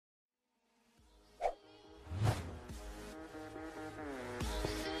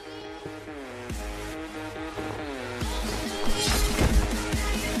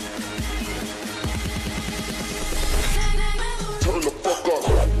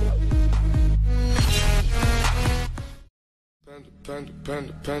Panda,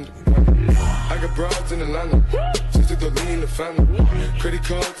 panda, panda, panda. I got broads in Atlanta, just to throw me in the family. Credit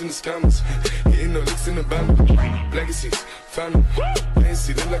cards in the scammers, hitting no licks in the band. Legacies, family,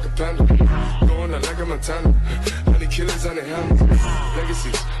 fancy, look like a panda. Going out like a Montana, honey killers on the helmet.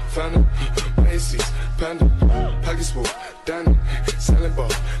 Legacies, family, Macy's, panda. Pockets full, Danny, selling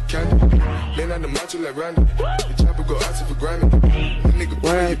ball, candy. Man on the macho like Randy, the chopper go out to for Grammy.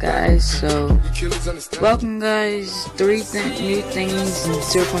 What up, guys? So, welcome, guys. Three new things in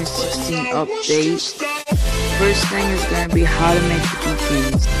 0.16 update. First thing is going to be how to make the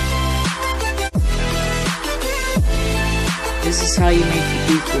beacons. This is how you make the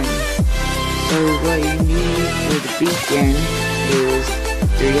beacon. So, what you need for the beacon is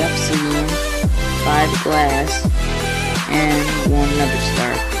 3 obsidian, 5 glass, and 1 nether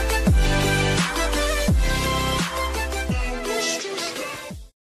star.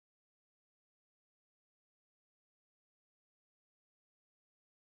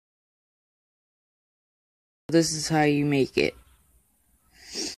 This is how you make it.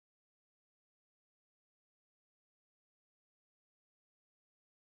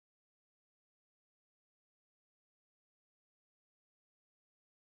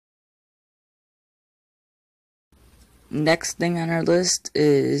 Next thing on our list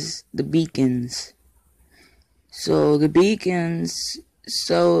is the beacons. So the beacons,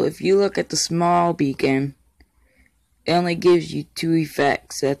 if you look at the small beacon, it only gives you 2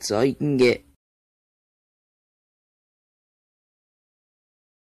 effects. That's all you can get.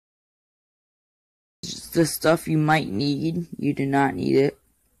 The stuff you might need, you do not need it.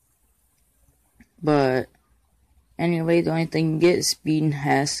 But anyway, the only thing you get is speed and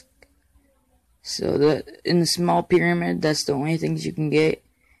husk. So in the small pyramid, that's the only things you can get.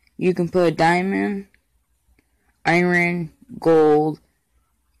 You can put a diamond, iron, gold,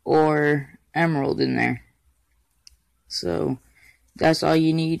 or emerald in there. So that's all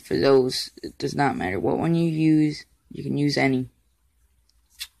you need for those. It does not matter what one you use, you can use any.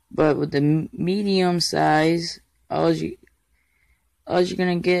 But with the medium size, all you're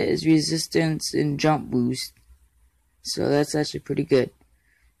gonna get is resistance and jump boost. So that's actually pretty good.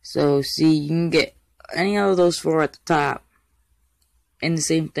 So see, you can get any of those 4 at the top. And the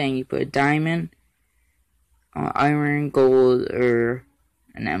same thing, you put a diamond, iron, gold, or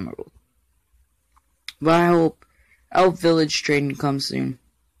an emerald. But I hope village trading comes soon.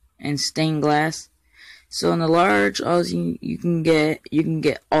 And stained glass. So in the large, all you can get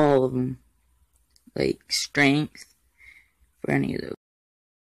all of them, like strength for any of those.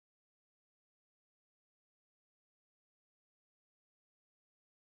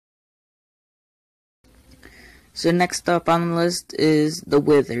 So next up on the list is the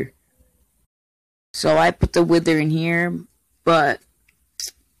wither. So I put the wither in here, but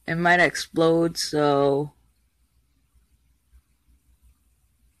it might explode, so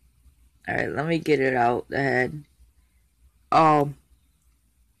alright, let me get it out the head. Oh,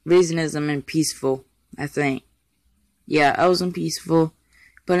 reason is I'm in peaceful, I think. Yeah, I was in peaceful.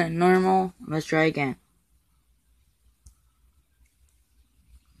 But at normal, let's try again.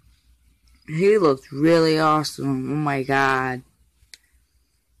 He looks really awesome. Oh my god.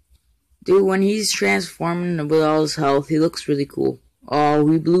 Dude, when he's transforming with all his health, he looks really cool. Oh,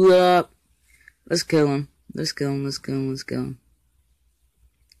 we blew it up. Let's kill him. Let's kill him, let's kill him, let's kill him.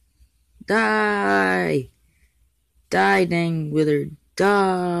 Die! Die, dang wither.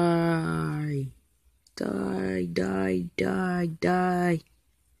 Die! Die, die, die, die.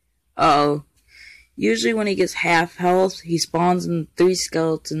 Uh-oh. Usually when he gets half health, he spawns in 3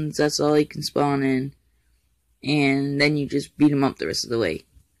 skeletons. That's all he can spawn in. And then you just beat him up the rest of the way.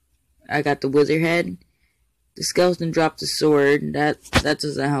 I got the wither head. The skeleton dropped the sword. That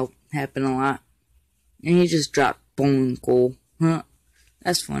doesn't happen a lot. And he just dropped bone and coal. Huh.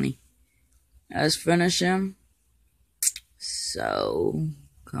 That's funny. Let's finish him. So,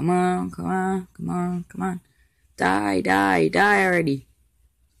 come on, come on, come on, come on. Die, die, die already.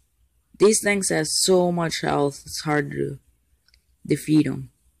 These things have so much health, it's hard to defeat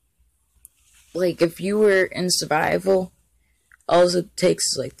them. Like, if you were in survival, all it takes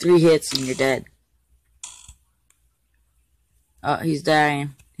is like 3 hits and you're dead. Oh, he's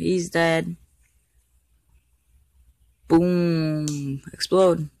dying. He's dead. Boom.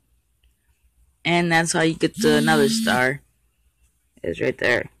 Explode. And that's how you get to another star. It's right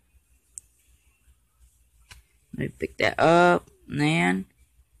there. Let me pick that up. And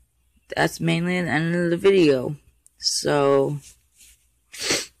that's mainly the end of the video. So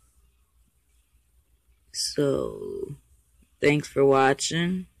thanks for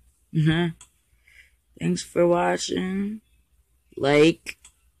watching. Thanks for watching. Like,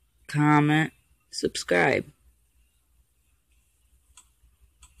 comment, subscribe.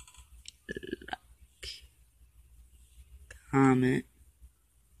 comment,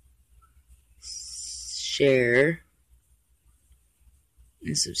 share,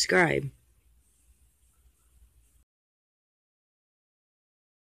 and subscribe.